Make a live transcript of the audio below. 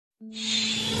Living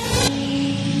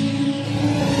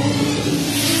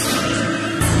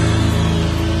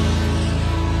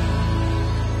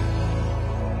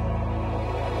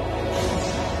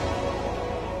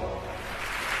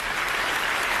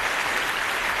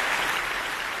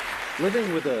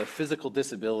with a physical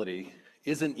disability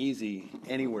isn't easy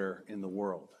anywhere in the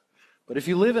world. But if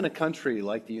you live in a country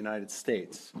like the United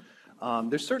States,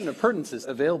 there's certain appurtenances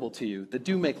available to you that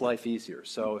do make life easier.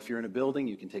 So if you're in a building,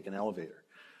 you can take an elevator.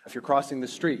 If you're crossing the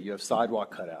street, you have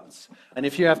sidewalk cutouts. And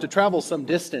if you have to travel some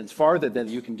distance farther than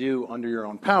you can do under your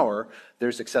own power,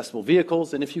 there's accessible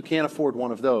vehicles. And if you can't afford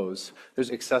one of those, there's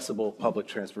accessible public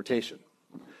transportation.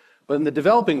 But in the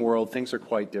developing world, things are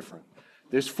quite different.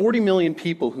 There's 40 million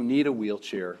people who need a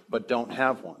wheelchair but don't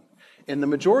have one. And the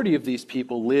majority of these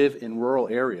people live in rural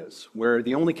areas where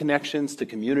the only connections to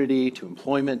community, to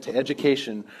employment, to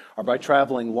education are by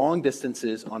traveling long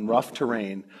distances on rough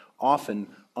terrain, often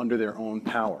under their own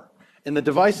power. And the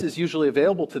devices usually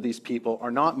available to these people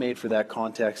are not made for that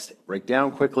context, break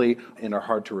down quickly, and are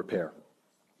hard to repair.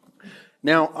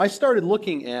 Now, I started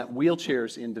looking at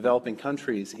wheelchairs in developing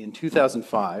countries in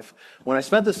 2005 when I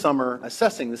spent the summer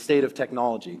assessing the state of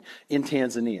technology in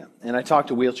Tanzania. And I talked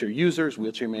to wheelchair users,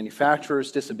 wheelchair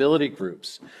manufacturers, disability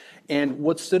groups. And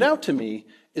what stood out to me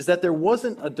is that there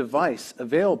wasn't a device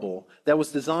available that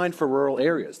was designed for rural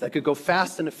areas that could go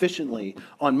fast and efficiently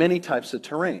on many types of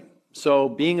terrain. So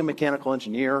being a mechanical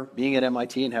engineer, being at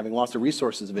MIT and having lots of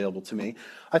resources available to me,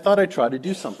 I thought I'd try to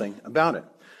do something about it.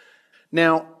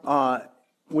 Now,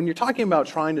 when you're talking about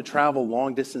trying to travel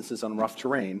long distances on rough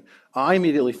terrain, I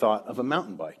immediately thought of a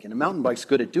mountain bike. And a mountain bike's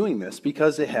good at doing this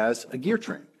because it has a gear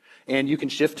train. And you can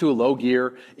shift to a low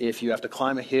gear if you have to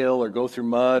climb a hill or go through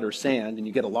mud or sand, and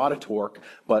you get a lot of torque,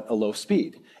 but a low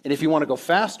speed. And if you want to go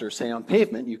faster, say on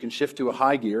pavement, you can shift to a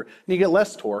high gear, and you get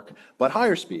less torque, but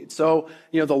higher speed. So,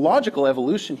 the logical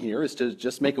evolution here is to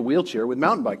just make a wheelchair with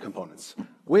mountain bike components,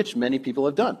 which many people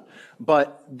have done.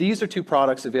 But these are two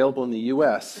products available in the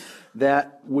US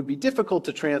that would be difficult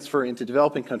to transfer into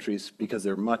developing countries because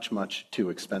they're much, much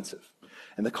too expensive.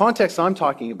 And the context I'm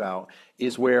talking about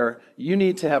is where you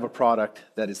need to have a product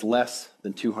that is less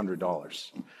than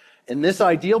 $200. And this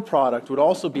ideal product would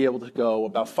also be able to go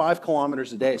about 5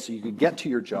 kilometers a day so you could get to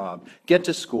your job, get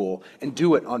to school, and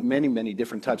do it on many, many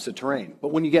different types of terrain. But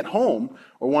when you get home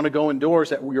or want to go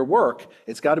indoors at your work,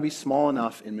 it's got to be small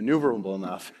enough and maneuverable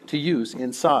enough to use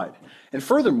inside. And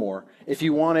furthermore, if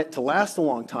you want it to last a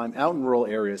long time out in rural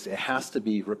areas, it has to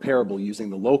be repairable using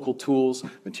the local tools,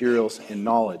 materials, and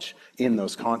knowledge in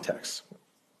those contexts.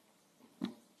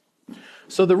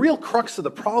 So the real crux of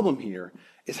the problem here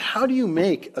is how do you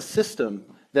make a system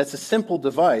that's a simple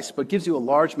device but gives you a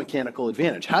large mechanical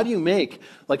advantage? How do you make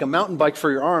like a mountain bike for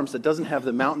your arms that doesn't have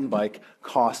the mountain bike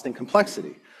cost and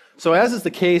complexity? So as is the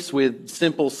case with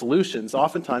simple solutions,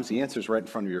 oftentimes the answer is right in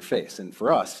front of your face. And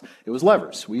for us, it was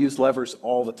levers. We use levers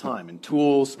all the time in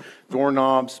tools,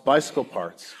 doorknobs, bicycle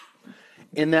parts.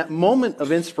 In that moment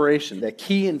of inspiration, that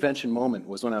key invention moment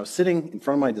was when I was sitting in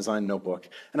front of my design notebook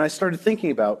and I started thinking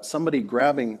about somebody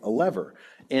grabbing a lever.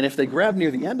 And if they grab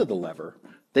near the end of the lever,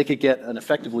 they could get an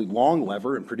effectively long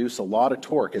lever and produce a lot of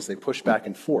torque as they push back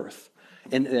and forth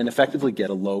and effectively get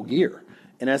a low gear.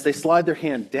 And as they slide their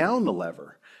hand down the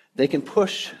lever, they can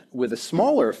push with a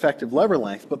smaller effective lever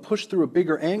length, but push through a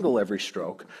bigger angle every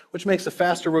stroke, which makes a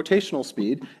faster rotational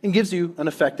speed and gives you an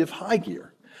effective high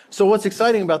gear. So what's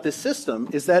exciting about this system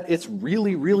is that it's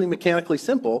really, really mechanically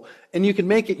simple, and you can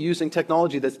make it using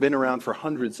technology that's been around for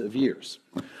hundreds of years.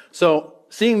 So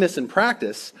seeing this in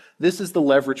practice, this is the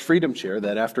Leverage Freedom Chair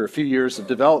that after a few years of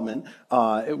development,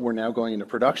 we're now going into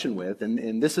production with.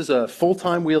 And this is a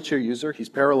full-time wheelchair user. He's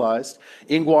paralyzed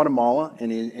in Guatemala,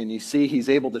 and you see he's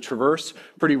able to traverse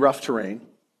pretty rough terrain.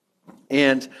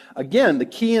 And again, the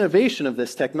key innovation of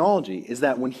this technology is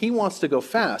that when he wants to go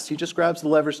fast, he just grabs the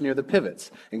levers near the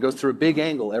pivots and goes through a big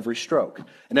angle every stroke.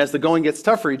 And as the going gets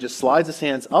tougher, he just slides his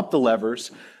hands up the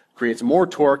levers, creates more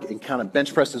torque, and kind of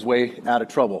bench presses his way out of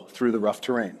trouble through the rough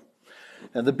terrain.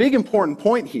 Now, the big important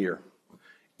point here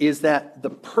is that the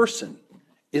person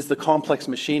is the complex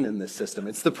machine in this system.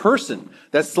 It's the person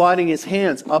that's sliding his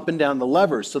hands up and down the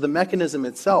levers, so the mechanism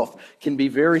itself can be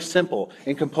very simple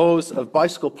and composed of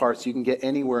bicycle parts you can get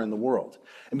anywhere in the world.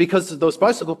 And because those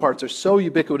bicycle parts are so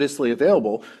ubiquitously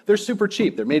available, they're super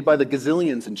cheap. They're made by the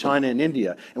gazillions in China and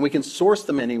India, and we can source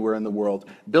them anywhere in the world,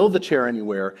 build the chair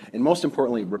anywhere, and most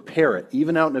importantly, repair it,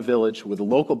 even out in a village with a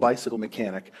local bicycle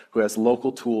mechanic who has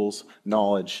local tools,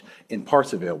 knowledge, and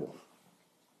parts available.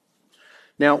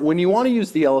 Now, when you want to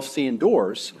use the LFC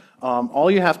indoors, all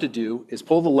you have to do is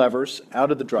pull the levers out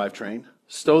of the drivetrain,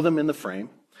 stow them in the frame,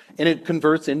 and it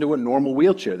converts into a normal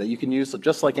wheelchair that you can use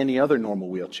just like any other normal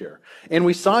wheelchair. And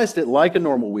we sized it like a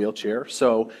normal wheelchair,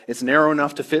 so it's narrow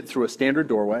enough to fit through a standard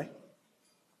doorway.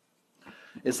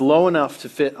 It's low enough to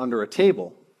fit under a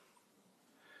table.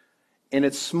 And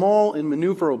it's small and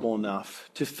maneuverable enough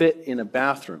to fit in a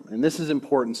bathroom. And this is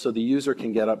important so the user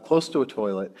can get up close to a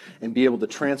toilet and be able to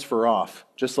transfer off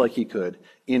just like he could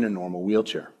in a normal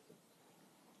wheelchair.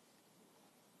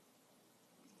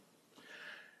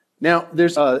 Now,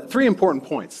 there's three important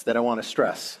points that I want to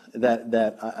stress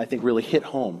that I think really hit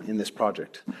home in this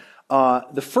project.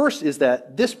 The first is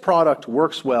that this product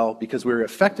works well because we're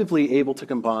effectively able to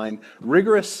combine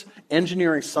rigorous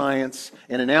engineering science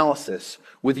and analysis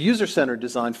with user-centered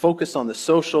design focused on the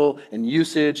social and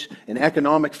usage and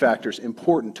economic factors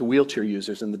important to wheelchair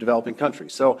users in the developing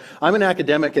countries. So I'm an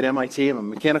academic at MIT, I'm a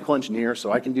mechanical engineer,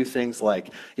 so I can do things like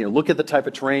look at the type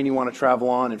of terrain you want to travel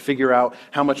on and figure out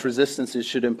how much resistance it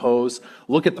should impose,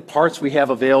 look at the parts we have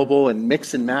available and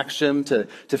mix and match them to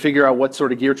figure out what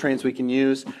sort of gear trains we can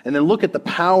use, and then look at the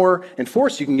power and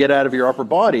force you can get out of your upper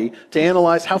body to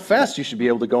analyze how fast you should be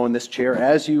able to go in this chair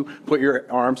as you put your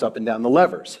arms up and down the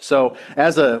levers. So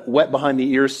as a wet behind the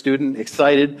ears student,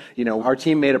 excited, our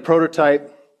team made a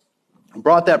prototype,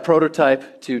 brought that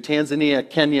prototype to Tanzania,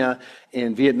 Kenya,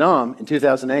 and Vietnam in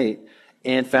 2008,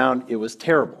 and found it was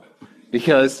terrible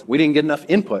because we didn't get enough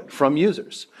input from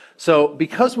users. So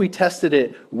because we tested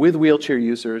it with wheelchair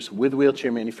users, with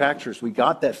wheelchair manufacturers, we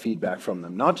got that feedback from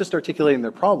them, not just articulating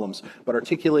their problems, but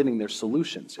articulating their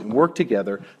solutions, and worked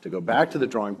together to go back to the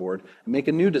drawing board and make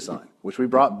a new design, which we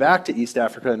brought back to East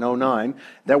Africa in '09,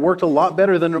 that worked a lot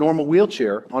better than a normal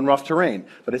wheelchair on rough terrain,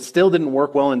 but it still didn't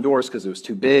work well indoors because it was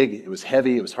too big, it was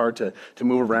heavy, it was hard to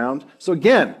move around. So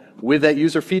again, with that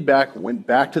user feedback, went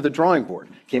back to the drawing board,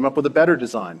 came up with a better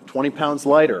design, 20 pounds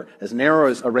lighter, as narrow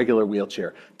as a regular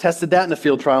wheelchair, tested that in a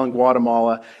field trial in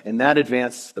Guatemala, and that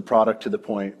advanced the product to the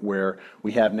point where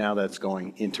we have now that's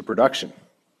going into production.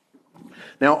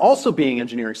 Now, also being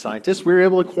engineering scientists, we were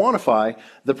able to quantify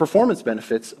the performance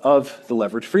benefits of the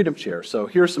leverage freedom chair. So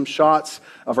here are some shots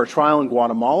of our trial in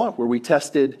Guatemala where we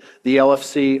tested the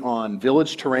LFC on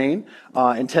village terrain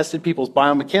and tested people's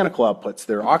biomechanical outputs,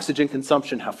 their oxygen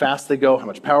consumption, how fast they go, how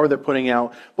much power they're putting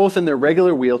out, both in their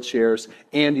regular wheelchairs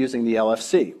and using the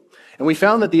LFC. And we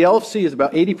found that the LFC is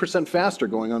about 80% faster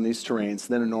going on these terrains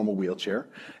than a normal wheelchair.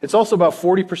 It's also about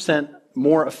 40%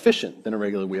 more efficient than a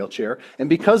regular wheelchair, and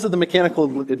because of the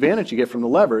mechanical advantage you get from the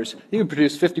levers, you can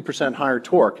produce 50% higher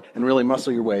torque and really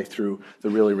muscle your way through the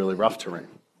really, really rough terrain.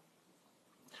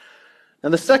 Now,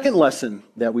 the second lesson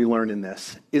that we learned in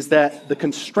this is that the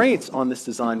constraints on this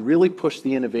design really pushed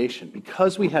the innovation.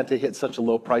 Because we had to hit such a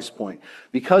low price point,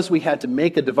 because we had to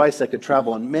make a device that could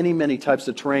travel on many, many types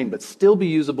of terrain but still be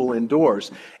usable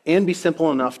indoors and be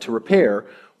simple enough to repair,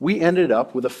 we ended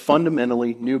up with a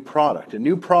fundamentally new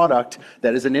product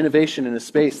that is an innovation in a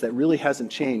space that really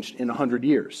hasn't changed in 100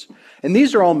 years. And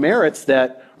these are all merits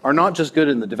that are not just good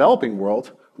in the developing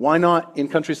world. Why not in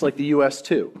countries like the US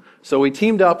too? So we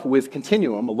teamed up with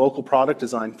Continuum, a local product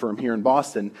design firm here in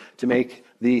Boston, to make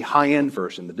the high-end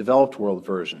version, the developed world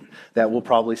version, that will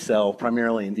probably sell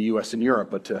primarily in the US and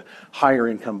Europe, but to higher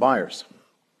income buyers.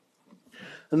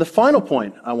 And the final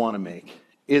point I want to make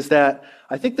is that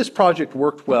I think this project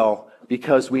worked well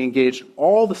because we engaged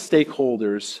all the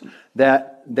stakeholders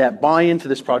that buy into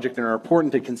this project and are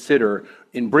important to consider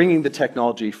in bringing the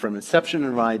technology from inception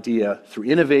of an idea through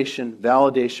innovation,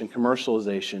 validation,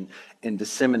 commercialization, and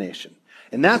dissemination.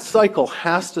 And that cycle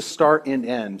has to start and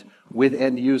end with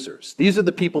end users. These are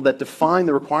the people that define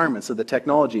the requirements of the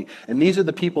technology, and these are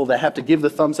the people that have to give the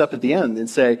thumbs up at the end and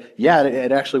say, yeah,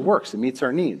 it actually works, it meets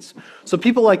our needs. So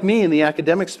people like me in the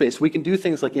academic space, we can do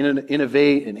things like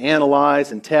innovate and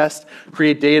analyze and test,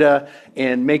 create data,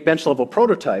 and make bench-level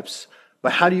prototypes.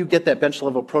 But how do you get that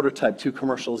bench-level prototype to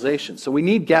commercialization? So we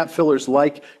need gap fillers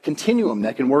like Continuum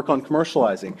that can work on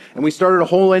commercializing. And we started a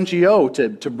whole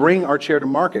NGO to bring our chair to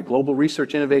market, Global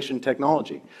Research Innovation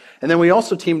Technology. And then we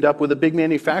also teamed up with a big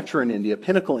manufacturer in India,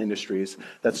 Pinnacle Industries,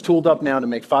 that's tooled up now to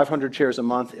make 500 chairs a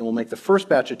month, and we'll make the first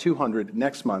batch of 200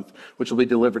 next month, which will be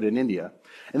delivered in India.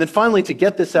 And then finally, to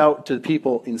get this out to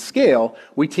people in scale,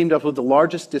 we teamed up with the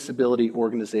largest disability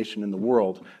organization in the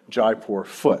world, Jaipur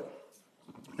Foot.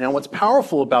 Now, what's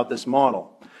powerful about this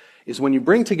model is when you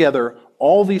bring together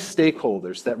all these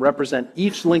stakeholders that represent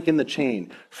each link in the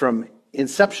chain, from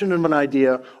inception of an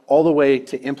idea all the way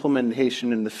to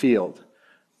implementation in the field,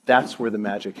 that's where the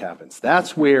magic happens.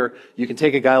 That's where you can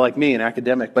take a guy like me, an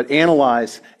academic, but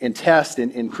analyze and test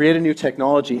and create a new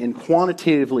technology and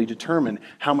quantitatively determine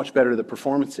how much better the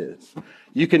performance is.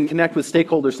 You can connect with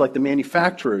stakeholders like the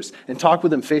manufacturers and talk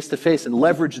with them face to face and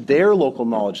leverage their local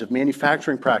knowledge of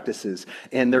manufacturing practices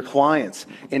and their clients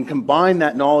and combine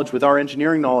that knowledge with our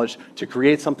engineering knowledge to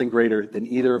create something greater than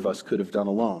either of us could have done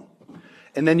alone.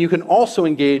 And then you can also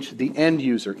engage the end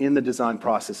user in the design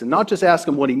process and not just ask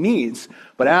him what he needs,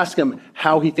 but ask him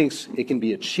how he thinks it can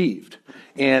be achieved.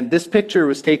 And this picture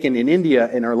was taken in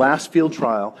India in our last field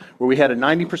trial, where we had a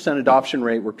 90% adoption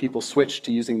rate where people switched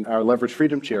to using our leverage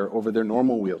freedom chair over their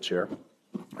normal wheelchair.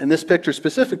 And this picture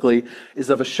specifically is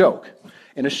of Ashok.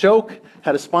 And Ashok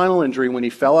had a spinal injury when he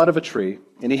fell out of a tree,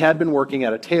 and he had been working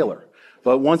at a tailor.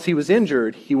 But once he was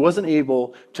injured, he wasn't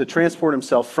able to transport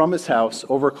himself from his house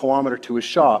over a kilometer to his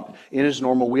shop in his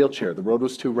normal wheelchair. The road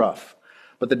was too rough.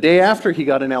 But the day after he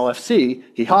got an LFC,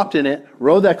 he hopped in it,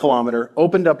 rode that kilometer,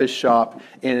 opened up his shop,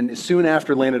 and soon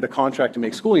after landed a contract to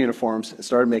make school uniforms, and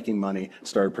started making money,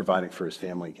 started providing for his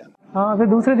family again. हाँ, फिर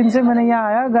दूसरे दिन से मैंने यहाँ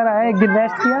आया, घर आया, एक दिन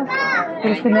रेस्ट किया,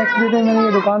 फिर उसके नेक्स्ट डे पे मैंने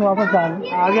ये दुकान वापस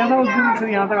आ गया था उस दिन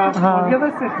से यहाँ तक आप आ गया था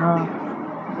इससे? हाँ,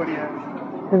 बढ़िया।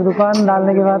 फिर दुकान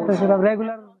डालने के बाद तो फिर अब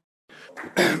regular.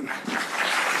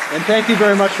 And thank you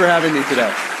very much for having me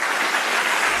today.